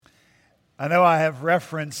I know I have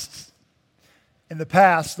referenced in the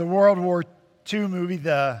past the World War II movie,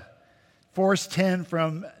 the Force 10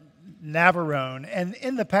 from Navarone. And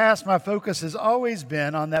in the past, my focus has always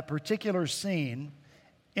been on that particular scene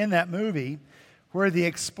in that movie where the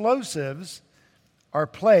explosives are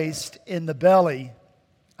placed in the belly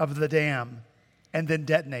of the dam and then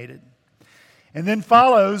detonated. And then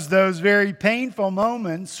follows those very painful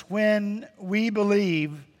moments when we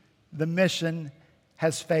believe the mission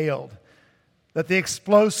has failed, that the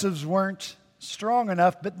explosives weren't strong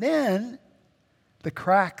enough, but then the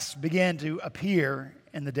cracks began to appear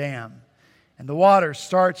in the dam. And the water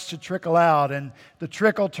starts to trickle out, and the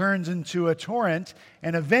trickle turns into a torrent,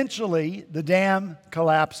 and eventually the dam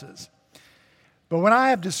collapses. But when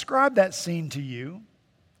I have described that scene to you,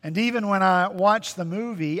 and even when I watch the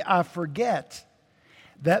movie, I forget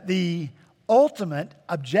that the ultimate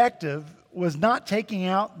objective was not taking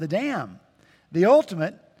out the dam. The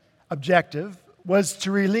ultimate objective was to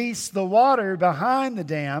release the water behind the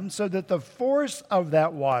dam so that the force of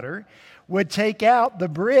that water would take out the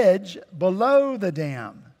bridge below the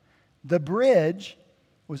dam. The bridge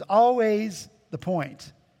was always the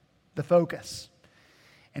point, the focus.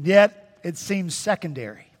 And yet it seems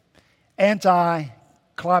secondary,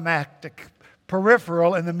 anticlimactic,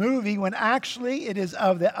 peripheral in the movie, when actually it is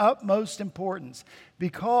of the utmost importance,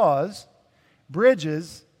 because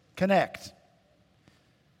bridges connect.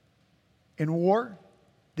 In war,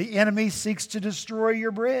 the enemy seeks to destroy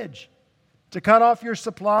your bridge, to cut off your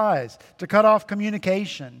supplies, to cut off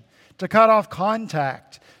communication, to cut off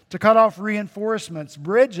contact, to cut off reinforcements.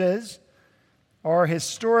 Bridges are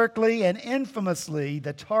historically and infamously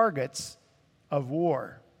the targets of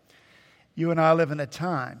war. You and I live in a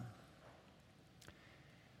time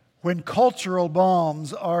when cultural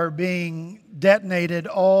bombs are being detonated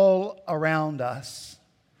all around us.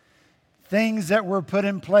 Things that were put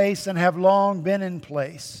in place and have long been in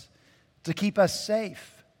place to keep us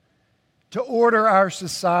safe, to order our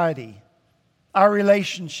society, our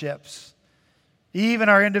relationships, even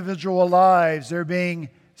our individual lives, they're being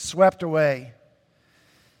swept away.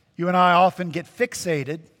 You and I often get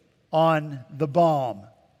fixated on the bomb,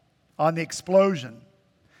 on the explosion.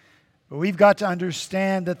 But we've got to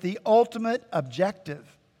understand that the ultimate objective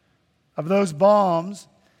of those bombs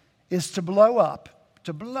is to blow up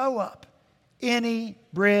any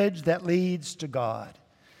bridge that leads to God,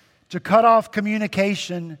 to cut off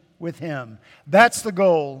communication with Him. That's the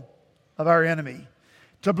goal of our enemy,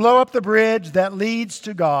 to blow up the bridge that leads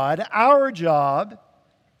to God. Our job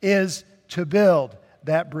is to build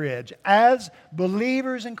that bridge as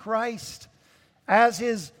believers in Christ, as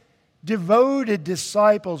His devoted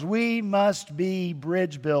disciples. We must be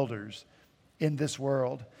bridge builders in this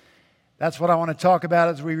world. That's what I want to talk about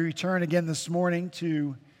as we return again this morning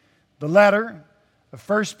to the letter of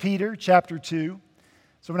 1 Peter chapter 2.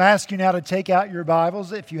 So I'm going to ask you now to take out your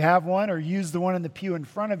Bibles, if you have one, or use the one in the pew in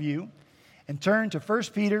front of you, and turn to 1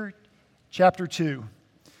 Peter chapter 2.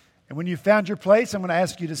 And when you've found your place, I'm going to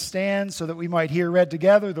ask you to stand so that we might hear read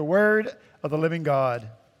together the word of the living God.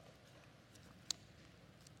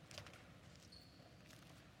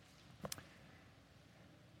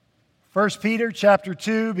 1 Peter chapter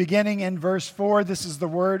 2, beginning in verse 4, this is the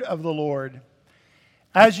word of the Lord.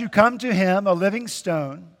 As you come to Him, a living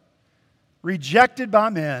stone, rejected by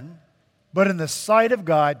men, but in the sight of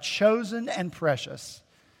God, chosen and precious,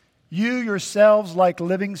 you yourselves, like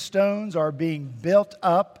living stones, are being built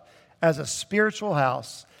up as a spiritual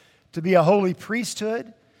house, to be a holy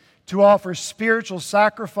priesthood, to offer spiritual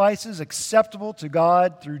sacrifices acceptable to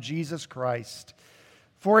God through Jesus Christ.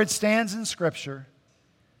 For it stands in Scripture,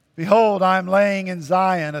 behold, I am laying in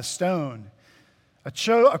Zion a stone,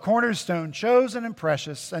 a cornerstone chosen and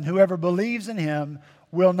precious, and whoever believes in Him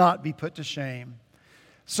will not be put to shame.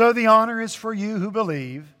 So the honor is for you who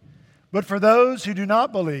believe, but for those who do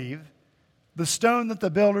not believe, the stone that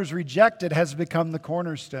the builders rejected has become the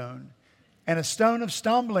cornerstone, and a stone of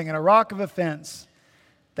stumbling and a rock of offense.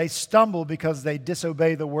 They stumble because they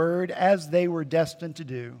disobey the word, as they were destined to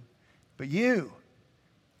do. But you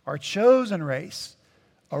are a chosen race,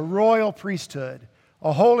 a royal priesthood,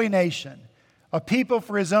 a holy nation, a people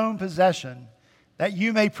for His own possession, that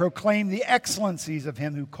you may proclaim the excellencies of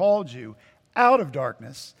Him who called you out of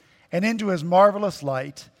darkness and into His marvelous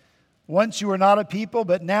light. Once you were not a people,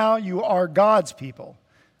 but now you are God's people.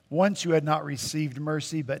 Once you had not received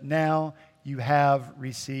mercy, but now you have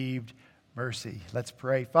received mercy. Let's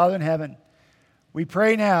pray. Father in heaven, we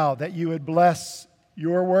pray now that you would bless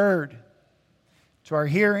your word to our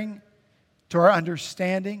hearing, to our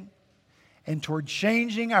understanding, and toward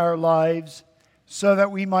changing our lives so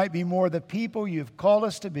that we might be more the people you've called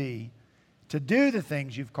us to be to do the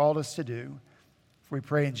things you've called us to do. We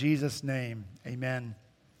pray in Jesus' name, amen.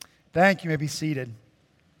 Thank you. You may be seated.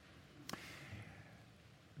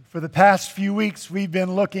 For the past few weeks, we've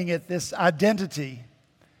been looking at this identity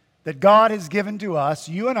that God has given to us.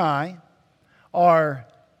 You and I are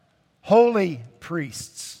holy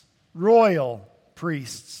priests, royal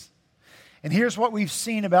priests. And here's what we've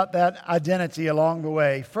seen about that identity along the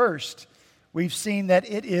way. First, we've seen that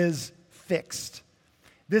it is fixed.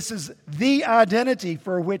 This is the identity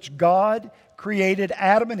for which God created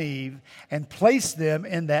Adam and Eve and placed them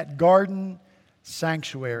in that garden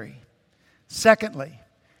sanctuary. Secondly,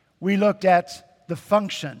 we looked at the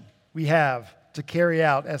function we have to carry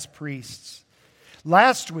out as priests.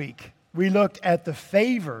 Last week, we looked at the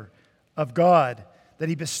favor of God that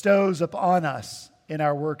He bestows upon us in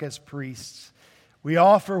our work as priests. We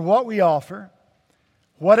offer what we offer,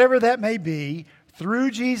 whatever that may be,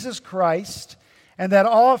 through Jesus Christ, and that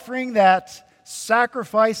offering, that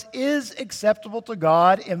sacrifice is acceptable to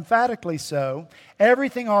God, emphatically so.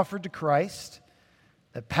 Everything offered to Christ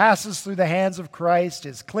that passes through the hands of Christ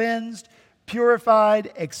is cleansed,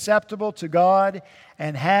 purified, acceptable to God,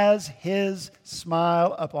 and has His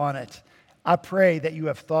smile upon it. I pray that you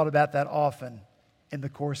have thought about that often in the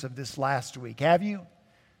course of this last week. Have you?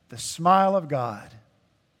 The smile of God.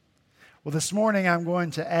 Well, this morning I'm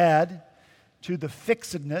going to add to the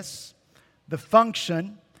fixedness, the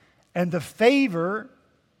function, and the favor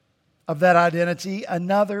of that identity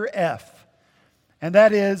another F. And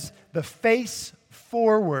that is the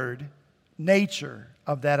face-forward nature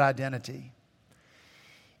of that identity.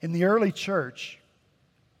 In the early church,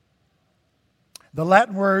 the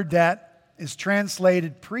Latin word that is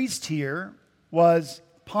translated priest here was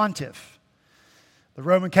pontiff. The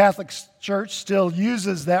Roman Catholic Church still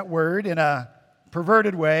uses that word in a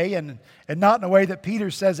perverted way and not in a way that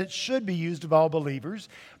Peter says it should be used of all believers.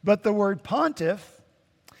 But the word pontiff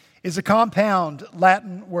is a compound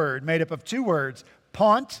Latin word made up of two words,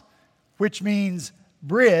 pont, which means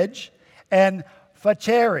bridge, and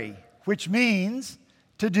facere, which means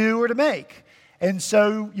to do or to make. And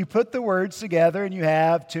so you put the words together and you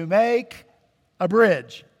have to make a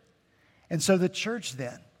bridge. And so the church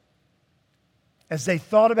then, as they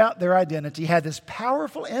thought about their identity, had this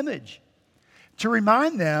powerful image to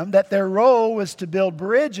remind them that their role was to build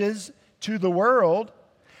bridges to the world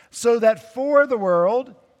so that for the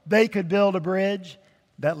world they could build a bridge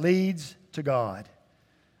that leads to God.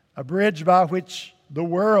 A bridge by which the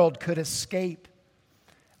world could escape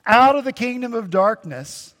out of the kingdom of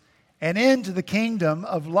darkness and into the kingdom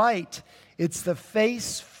of light. It's the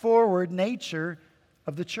face-forward nature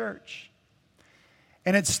of the church.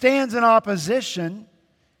 And it stands in opposition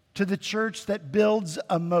to the church that builds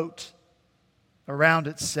a moat around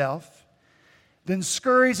itself, then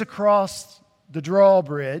scurries across the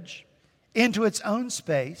drawbridge into its own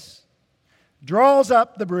space, draws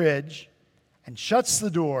up the bridge, and shuts the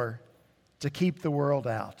door to keep the world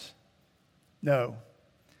out. No.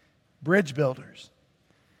 Bridge builders.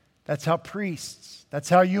 That's how priests, that's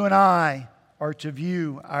how you and I are to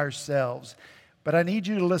view ourselves. But I need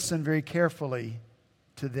you to listen very carefully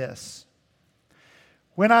to this.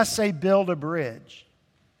 When I say build a bridge,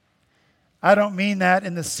 I don't mean that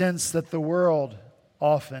in the sense that the world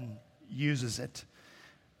often uses it.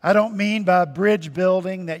 I don't mean by bridge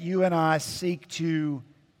building that you and I seek to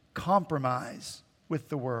compromise with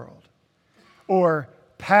the world or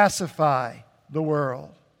pacify the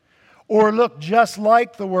world or look just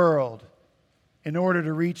like the world in order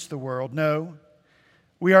to reach the world. No,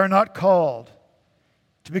 we are not called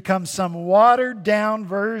to become some watered-down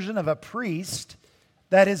version of a priest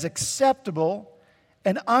that is acceptable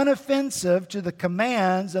and unoffensive to the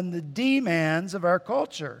commands and the demands of our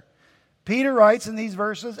culture. Peter writes in these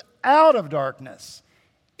verses, out of darkness,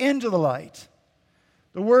 into the light.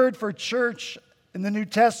 The word for church in the New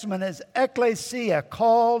Testament is ecclesia,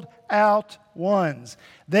 called out ones.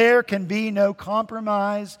 There can be no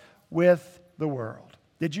compromise with the world.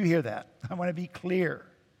 Did you hear that? I want to be clear.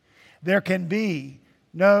 There can be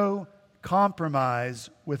no compromise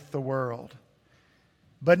with the world.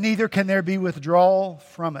 But neither can there be withdrawal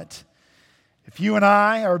from it. If you and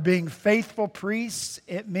I are being faithful priests,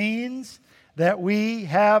 it means that we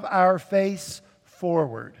have our face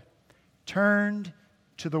forward, turned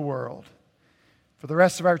to the world. For the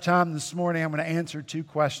rest of our time this morning, I'm going to answer two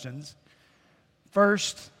questions.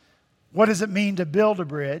 First, what does it mean to build a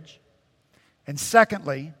bridge? And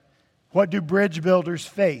secondly, what do bridge builders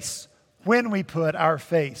face when we put our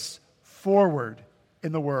face forward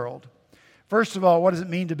in the world? First of all, what does it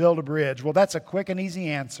mean to build a bridge? Well, that's a quick and easy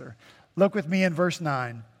answer. Look with me in verse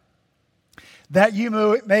 9. That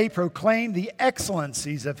you may proclaim the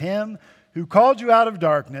excellencies of Him who called you out of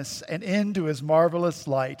darkness and into his marvelous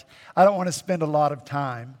light. I don't want to spend a lot of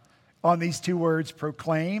time on these two words,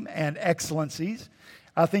 proclaim and excellencies.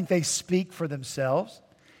 I think they speak for themselves.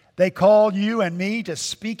 They call you and me to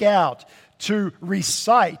speak out, to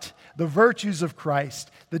recite the virtues of Christ,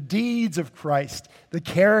 the deeds of Christ, the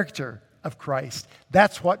character of Christ.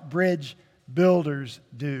 That's what bridge builders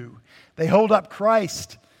do. They hold up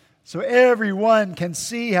Christ so everyone can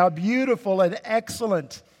see how beautiful and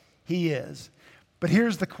excellent He is. But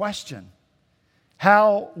here's the question.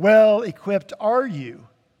 How well equipped are you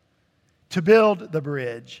to build the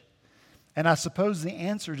bridge? And I suppose the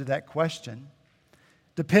answer to that question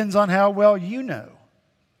depends on how well you know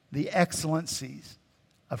the excellencies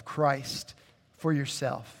of Christ for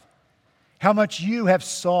yourself. How much you have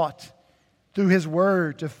sought through His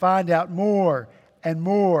Word to find out more and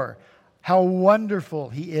more how wonderful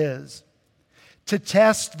He is. To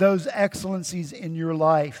test those excellencies in your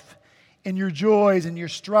life, in your joys and your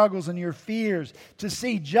struggles and your fears, to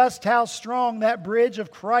see just how strong that bridge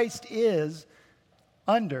of Christ is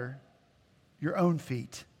under your own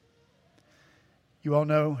feet. You all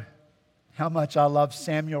know how much I love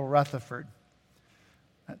Samuel Rutherford,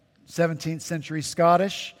 17th century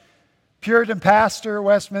Scottish Puritan pastor,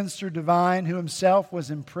 Westminster divine, who himself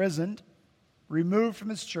was imprisoned, removed from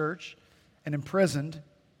his church, and imprisoned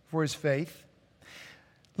for his faith.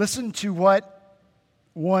 Listen to what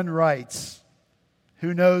one writes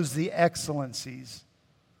who knows the excellencies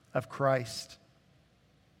of Christ.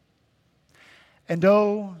 And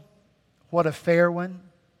oh, what a fair one,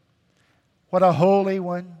 what a holy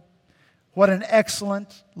one, what an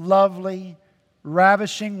excellent, lovely,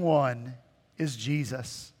 ravishing one is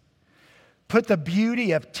Jesus. Put the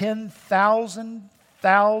beauty of 10,000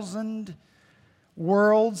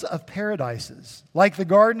 worlds of paradises, like the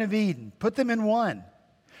Garden of Eden, put them in one.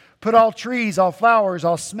 Put all trees, all flowers,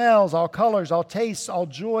 all smells, all colors, all tastes, all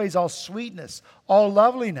joys, all sweetness, all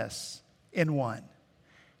loveliness in one.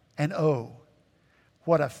 And oh,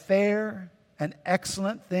 what a fair and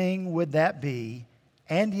excellent thing would that be,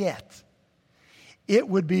 and yet it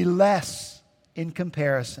would be less in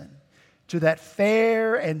comparison to that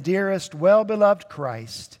fair and dearest, well-beloved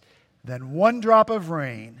Christ than one drop of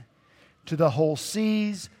rain to the whole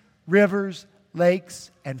seas, rivers, lakes,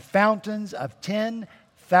 and fountains of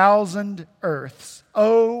 10,000 earths.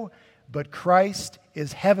 Oh, but Christ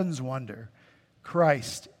is heaven's wonder.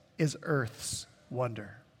 Christ is earth's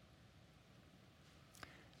wonder.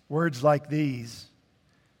 Words like these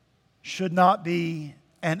should not be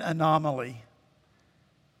an anomaly.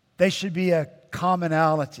 They should be a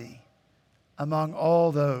commonality among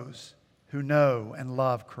all those who know and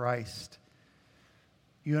love Christ.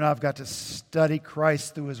 You and I have got to study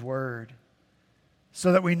Christ through His Word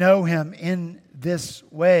so that we know Him in this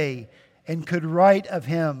way and could write of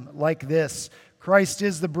Him like this. Christ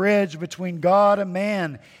is the bridge between God and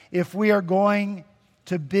man. If we are going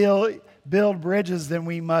to build bridges, then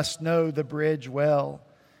we must know the bridge well.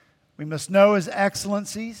 We must know His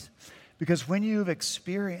excellencies, because when you've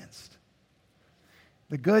experienced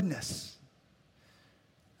the goodness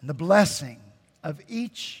and the blessing of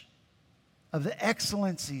each of the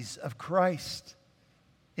excellencies of Christ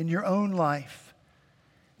in your own life,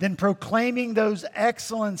 then proclaiming those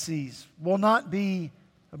excellencies will not be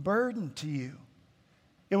a burden to you.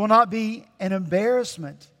 It will not be an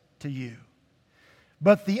embarrassment to you,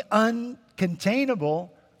 but the uncontainable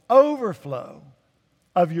overflow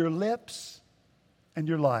of your lips and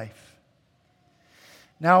your life.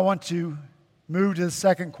 Now I want to move to the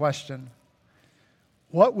second question.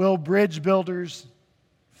 What will bridge builders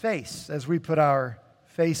face as we put our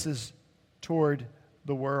faces toward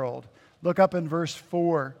the world? Look up in verse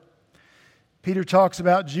 4. Peter talks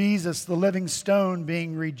about Jesus, the living stone,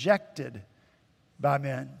 being rejected by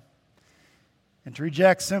men. And to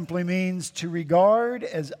reject simply means to regard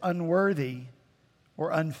as unworthy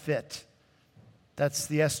or unfit. That's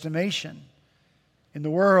the estimation in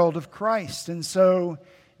the world of Christ. And so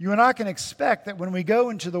you and I can expect that when we go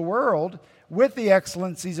into the world with the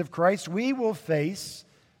excellencies of Christ, we will face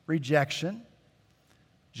rejection.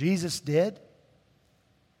 Jesus did.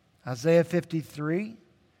 Isaiah 53,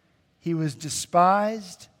 He was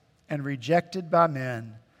despised and rejected by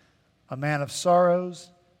men, a man of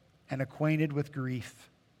sorrows and acquainted with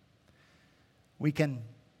grief. We can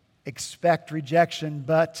expect rejection,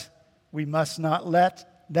 but we must not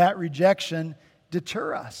let that rejection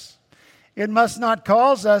deter us. It must not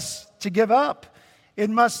cause us to give up. It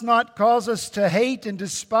must not cause us to hate and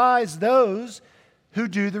despise those who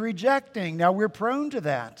do the rejecting. Now, we're prone to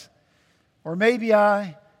that. Or maybe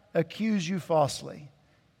I accuse you falsely.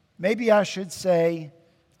 Maybe I should say,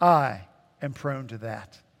 I am prone to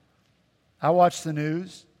that. I watch the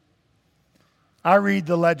news. I read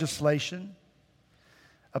the legislation.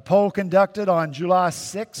 A poll conducted on July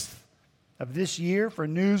 6th of this year for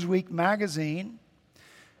Newsweek magazine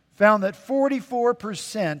found that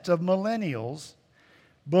 44% of millennials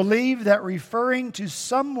believe that referring to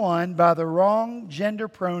someone by the wrong gender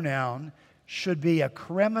pronoun should be a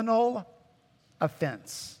criminal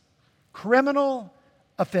offense. Criminal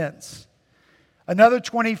offense. Another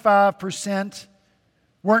 25%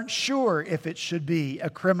 weren't sure if it should be a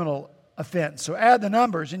criminal offense. So add the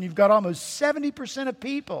numbers and you've got almost 70% of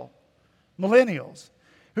people, millennials,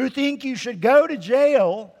 who think you should go to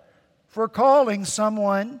jail for calling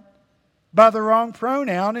someone by the wrong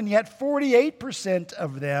pronoun, and yet 48%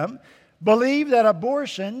 of them believe that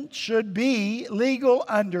abortion should be legal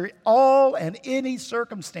under all and any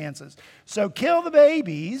circumstances. So kill the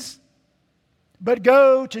babies, but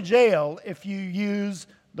go to jail if you use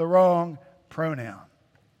the wrong pronoun.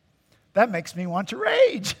 That makes me want to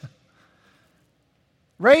rage.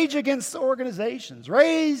 Rage against the organizations.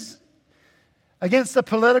 Rage against the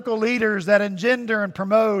political leaders that engender and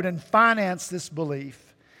promote and finance this belief.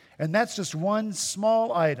 And that's just one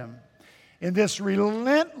small item in this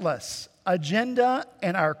relentless agenda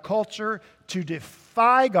in our culture to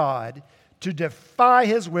defy God, to defy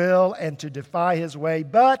His will, and to defy His way.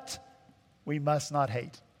 But we must not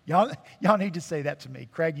hate. Y'all need to say that to me.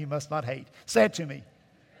 Craig, you must not hate. Say it to me.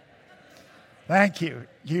 Thank you.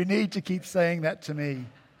 You need to keep saying that to me.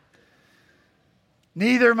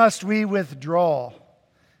 Neither must we withdraw,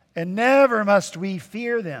 and never must we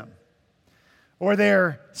fear them, or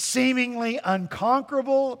their seemingly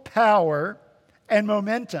unconquerable power and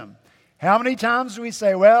momentum. How many times do we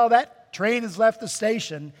say, well, that train has left the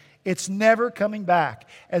station, it's never coming back,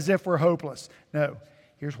 as if we're hopeless? No,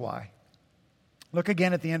 here's why. Look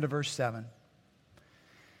again at the end of verse 7.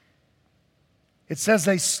 It says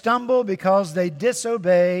they stumble because they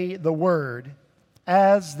disobey the word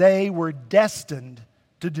as they were destined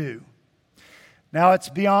to do. Now it's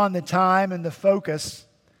beyond the time and the focus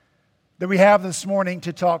that we have this morning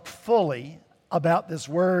to talk fully about this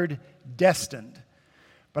word destined.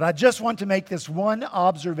 But I just want to make this one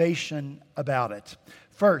observation about it.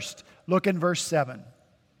 First, look in verse 7.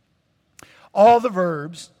 All the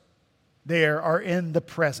verbs there are in the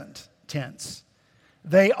present tense.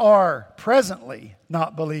 They are presently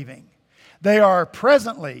not believing. They are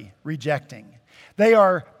presently rejecting. They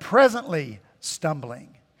are presently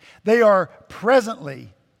stumbling. They are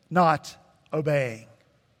presently not obeying.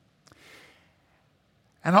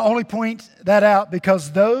 And I only point that out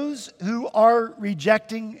because those who are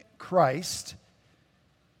rejecting Christ,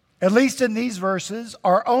 at least in these verses,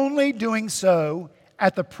 are only doing so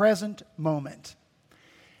at the present moment.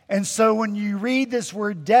 And so when you read this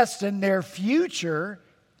word destined, their future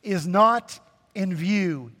is not in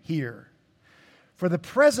view here. For the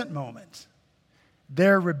present moment,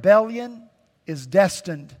 their rebellion is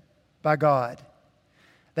destined by God.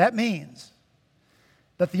 That means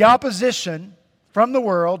that the opposition from the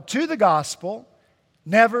world to the gospel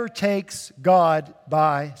never takes God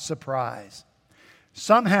by surprise.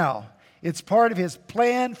 Somehow, it's part of His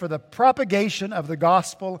plan for the propagation of the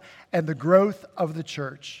gospel and the growth of the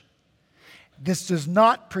church. This does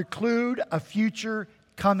not preclude a future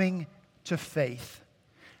coming to faith.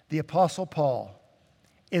 The Apostle Paul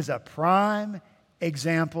is a prime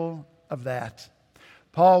example of that.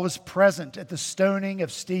 Paul was present at the stoning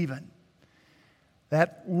of Stephen,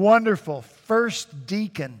 that wonderful first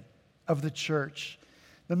deacon of the church,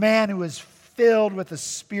 the man who was filled with the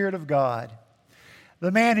Spirit of God. The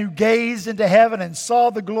man who gazed into heaven and saw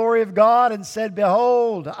the glory of God and said,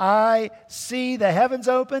 "Behold, I see the heavens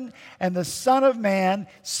open and the Son of Man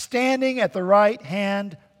standing at the right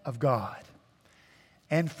hand of God."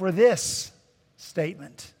 And for this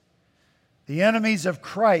statement, the enemies of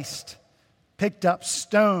Christ picked up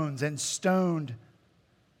stones and stoned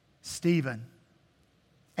Stephen.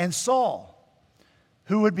 And Saul,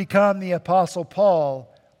 who would become the Apostle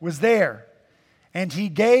Paul, was there. And he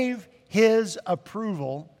gave his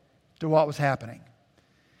approval to what was happening.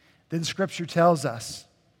 Then Scripture tells us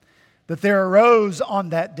that there arose on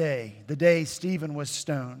that day, the day Stephen was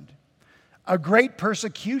stoned, a great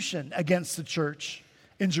persecution against the church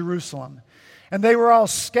in Jerusalem. And they were all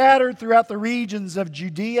scattered throughout the regions of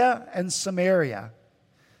Judea and Samaria.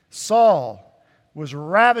 Saul was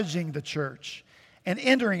ravaging the church, and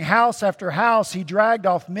entering house after house, he dragged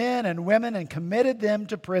off men and women and committed them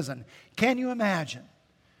to prison. Can you imagine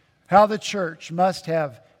how the church must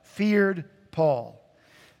have feared Paul,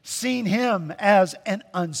 seen him as an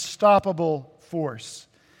unstoppable force,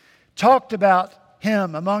 talked about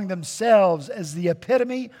him among themselves as the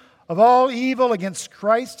epitome of all evil against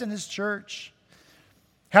Christ and His church.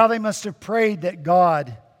 How they must have prayed that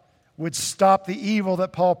God would stop the evil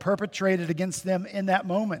that Paul perpetrated against them in that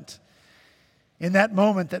moment. In that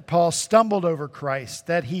moment that Paul stumbled over Christ,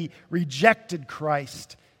 that he rejected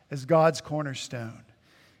Christ as God's cornerstone.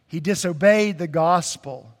 He disobeyed the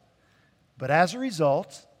gospel. But as a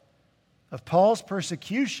result of Paul's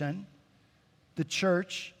persecution, the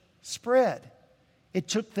church spread. It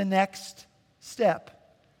took the next step.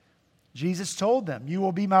 Jesus told them, "You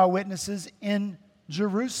will be my witnesses in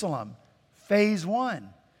Jerusalem," phase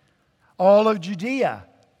 1. All of Judea,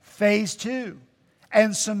 phase 2.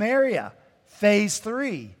 And Samaria, phase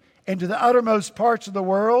 3. And to the uttermost parts of the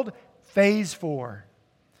world, phase 4.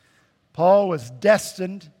 Paul was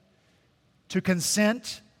destined to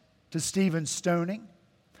consent to Stephen's stoning.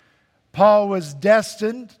 Paul was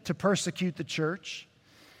destined to persecute the church.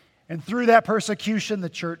 And through that persecution, the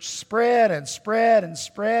church spread and spread and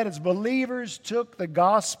spread as believers took the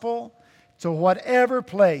gospel to whatever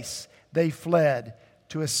place they fled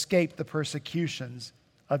to escape the persecutions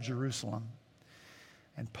of Jerusalem.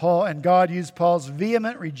 And God used Paul's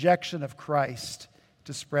vehement rejection of Christ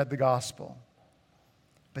to spread the gospel.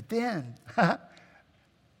 But then,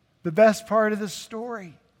 the best part of the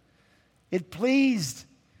story, it pleased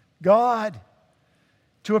God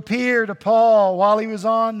to appear to Paul while he was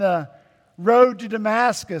on the road to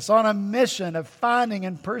Damascus on a mission of finding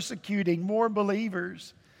and persecuting more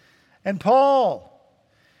believers. And Paul,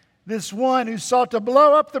 this one who sought to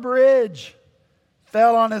blow up the bridge,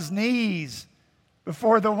 fell on his knees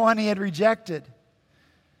before the one he had rejected.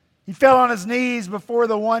 He fell on his knees before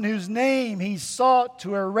the one whose name he sought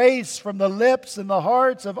to erase from the lips and the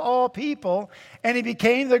hearts of all people, and he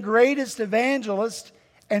became the greatest evangelist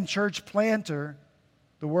and church planter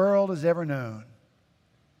the world has ever known.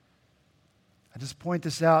 I just point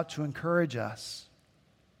this out to encourage us.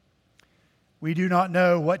 We do not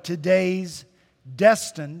know what today's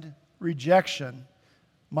destined rejection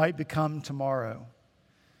might become tomorrow.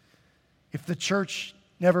 If the church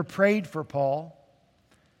never prayed for Paul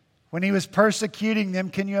when he was persecuting them,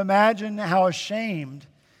 can you imagine how ashamed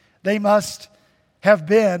they must have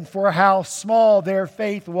been for how small their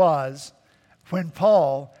faith was when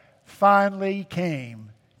Paul finally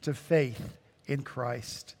came to faith in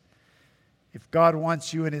Christ? If God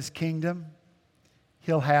wants you in His kingdom,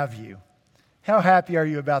 He'll have you. How happy are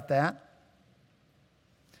you about that?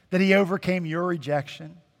 That He overcame your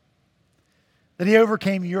rejection, that He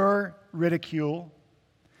overcame your ridicule,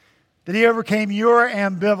 that He overcame your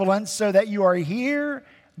ambivalence so that you are here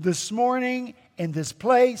this morning in this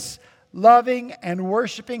place, loving and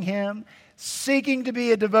worshiping Him, seeking to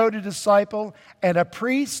be a devoted disciple and a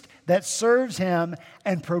priest that serves Him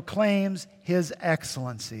and proclaims His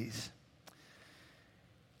excellencies.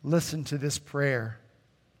 Listen to this prayer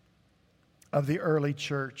of the early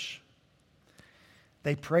church.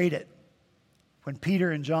 They prayed it when Peter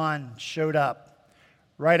and John showed up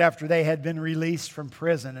right after they had been released from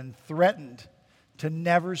prison and threatened to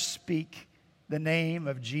never speak the name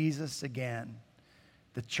of Jesus again.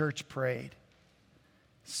 The church prayed,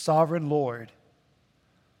 "Sovereign Lord,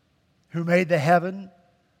 who made the heaven,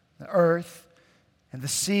 the earth, and the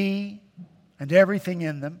sea, and everything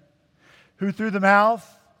in them, who through the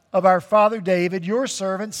mouth of our father David, your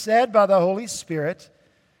servant, said by the Holy Spirit,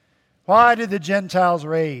 why do the Gentiles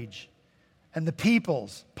rage and the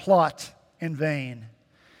peoples plot in vain?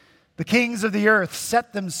 The kings of the earth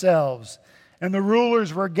set themselves, and the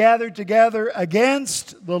rulers were gathered together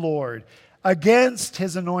against the Lord, against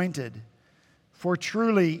His anointed. For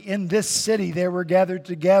truly in this city they were gathered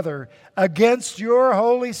together against your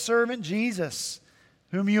holy servant Jesus,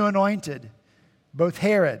 whom you anointed, both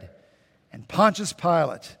Herod and Pontius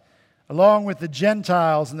Pilate, along with the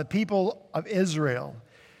Gentiles and the people of Israel.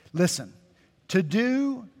 Listen, to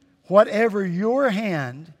do whatever your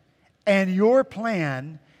hand and your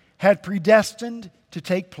plan had predestined to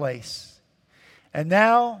take place. And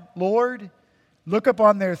now, Lord, look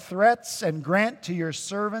upon their threats and grant to your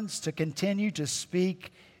servants to continue to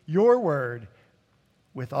speak your word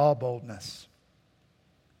with all boldness."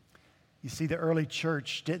 You see, the early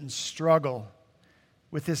church didn't struggle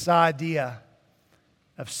with this idea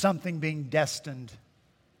of something being destined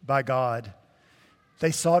by God.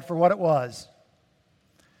 They saw it for what it was.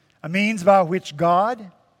 A means by which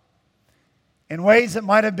God, in ways that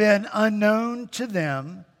might have been unknown to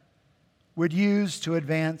them, would use to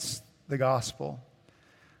advance the gospel.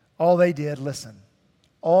 All they did, listen,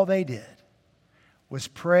 all they did was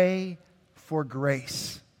pray for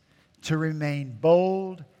grace to remain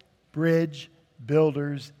bold bridge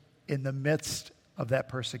builders in the midst of that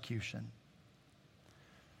persecution.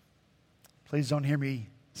 Please don't hear me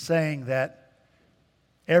saying that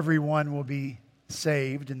everyone will be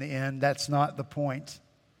saved in the end. That's not the point.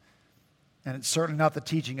 And it's certainly not the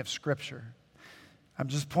teaching of Scripture. I'm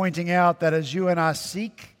just pointing out that as you and I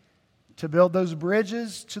seek to build those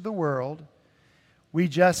bridges to the world, we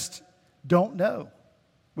just don't know.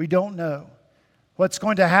 We don't know what's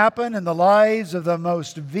going to happen in the lives of the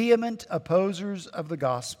most vehement opposers of the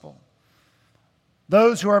gospel.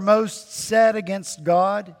 Those who are most set against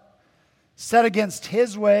God, set against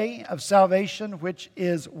His way of salvation, which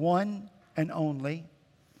is one and only.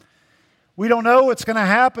 We don't know what's going to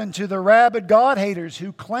happen to the rabid God-haters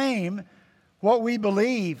who claim what we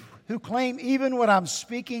believe, who claim even what I'm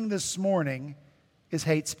speaking this morning is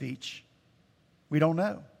hate speech. We don't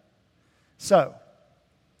know. So,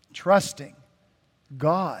 trusting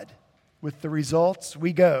God with the results,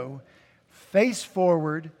 we go face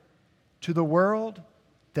forward to the world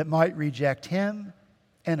that might reject Him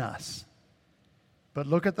and us. But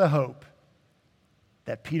look at the hope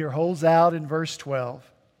that Peter holds out in verse 12.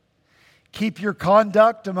 Keep your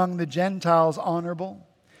conduct among the Gentiles honorable,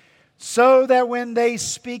 so that when they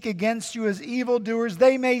speak against you as evildoers,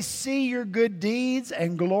 they may see your good deeds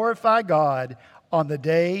and glorify God on the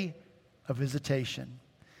day of visitation.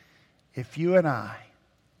 If you and I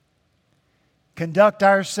conduct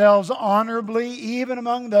ourselves honorably, even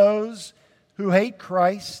among those who hate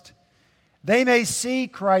Christ, they may see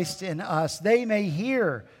Christ in us. They may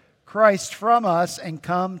hear Christ from us and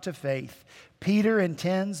come to faith. Peter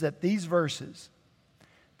intends that these verses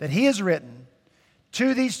that he has written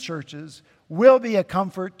to these churches will be a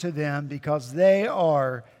comfort to them because they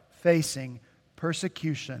are facing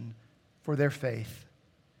persecution for their faith.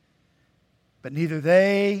 But neither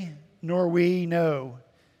they nor we know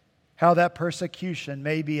how that persecution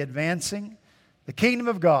may be advancing the kingdom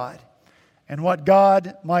of God and what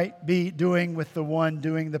God might be doing with the one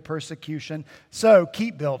doing the persecution. So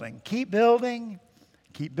keep building, keep building,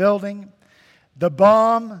 keep building. The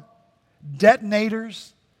bomb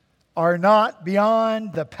detonators are not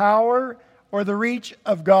beyond the power or the reach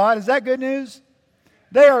of God. Is that good news?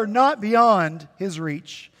 They are not beyond His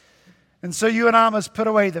reach. And so you and I must put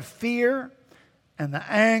away the fear and the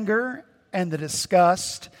anger and the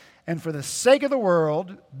disgust, and for the sake of the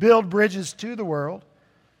world, build bridges to the world.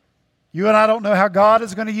 You and I don't know how God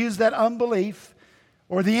is going to use that unbelief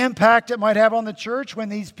or the impact it might have on the church when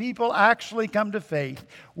these people actually come to faith.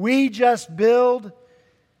 We just build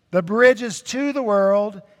the bridges to the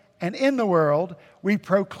world, and in the world, we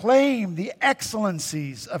proclaim the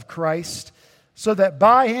excellencies of Christ so that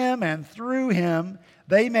by Him and through Him,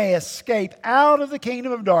 they may escape out of the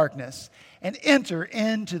kingdom of darkness and enter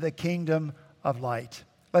into the kingdom of light.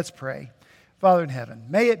 Let's pray. Father in heaven,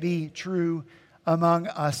 may it be true among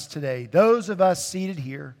us today, those of us seated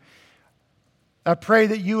here. I pray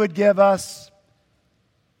that you would give us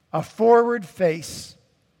a forward face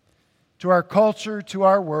to our culture, to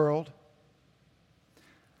our world.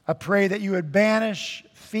 I pray that you would banish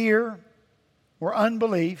fear or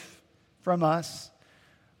unbelief from us,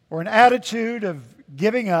 or an attitude of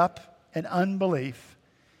giving up and unbelief.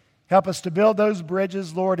 Help us to build those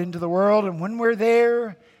bridges, Lord, into the world, and when we're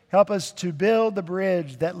there, help us to build the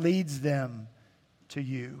bridge that leads them to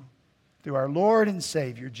you. Through our Lord and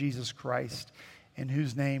Savior, Jesus Christ, in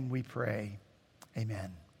whose name we pray.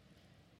 Amen.